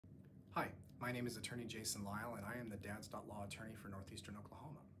My name is Attorney Jason Lyle, and I am the Dads.Law attorney for Northeastern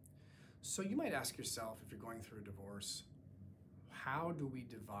Oklahoma. So you might ask yourself, if you're going through a divorce, how do we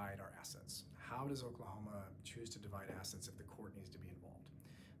divide our assets? How does Oklahoma choose to divide assets if the court needs to be involved?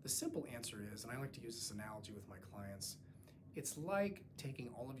 The simple answer is, and I like to use this analogy with my clients, it's like taking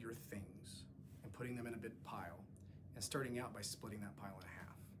all of your things and putting them in a big pile and starting out by splitting that pile in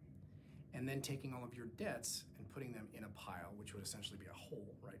half. And then taking all of your debts and putting them in a pile, which would essentially be a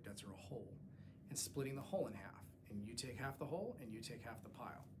hole, right? Debts are a hole, and splitting the hole in half. And you take half the hole and you take half the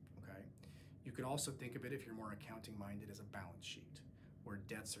pile, okay? You could also think of it, if you're more accounting minded, as a balance sheet, where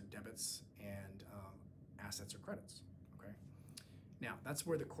debts are debits and assets are credits, okay? Now, that's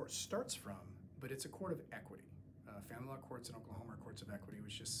where the court starts from, but it's a court of equity. Family law courts in Oklahoma are courts of equity,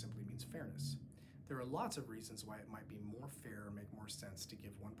 which just simply means fairness. There are lots of reasons why it might be more fair or make more sense to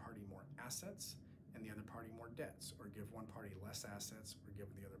give one party more assets and the other party more debts, or give one party less assets or give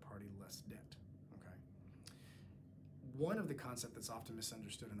the other party less debt, okay? One of the concepts that's often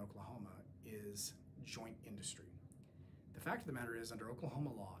misunderstood in Oklahoma is joint industry. The fact of the matter is, under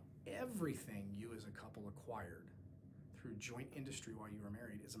Oklahoma law, everything you as a couple acquired through joint industry while you were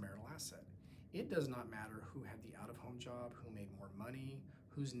married is a marital asset. It does not matter who had the out-of-home job, who made more money,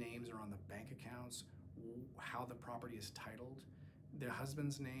 whose names are on the bank accounts, how the property is titled. The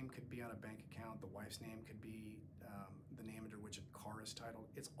husband's name could be on a bank account, the wife's name could be the name under which a car is titled.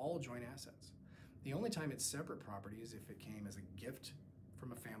 It's all joint assets. The only time it's separate property is if it came as a gift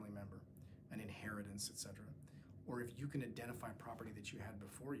from a family member, an inheritance, etc., or if you can identify property that you had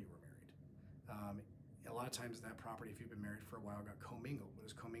before you were married. A lot of times that property, if you've been married for a while, got commingled. What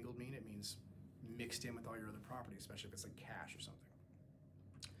does commingled mean? It means mixed in with all your other property, especially if it's like cash or something.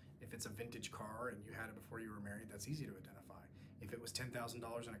 If it's a vintage car and you had it before you were married, that's easy to identify. If it was $10,000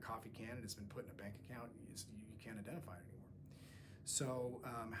 in a coffee can and it's been put in a bank account, you can't identify it anymore. So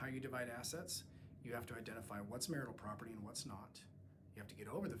how you divide assets, you have to identify what's marital property and what's not. You have to get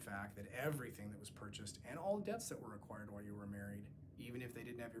over the fact that everything that was purchased and all debts that were acquired while you were married, even if they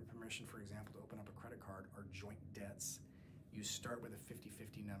didn't have your permission, for example, to open up a credit card, are joint debts. You start with a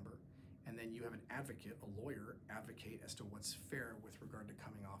 50-50 number, and then you have an advocate, a lawyer, advocate as to what's fair with regard to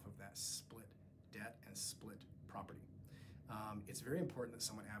coming off of that split debt and split property. It's very important that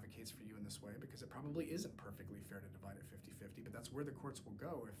someone advocates for you in this way, because it probably isn't perfectly fair to divide it 50-50, but that's where the courts will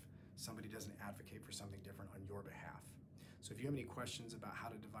go if somebody doesn't advocate for something different on your behalf. So if you have any questions about how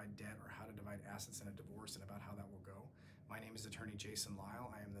to divide debt or how to divide assets in a divorce and about how that will go, my name is Attorney Jason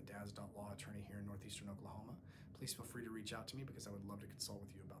Lyle. I am the Dads.Law attorney here in Northeastern Oklahoma. Please feel free to reach out to me, because I would love to consult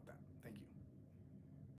with you about that. Thank you.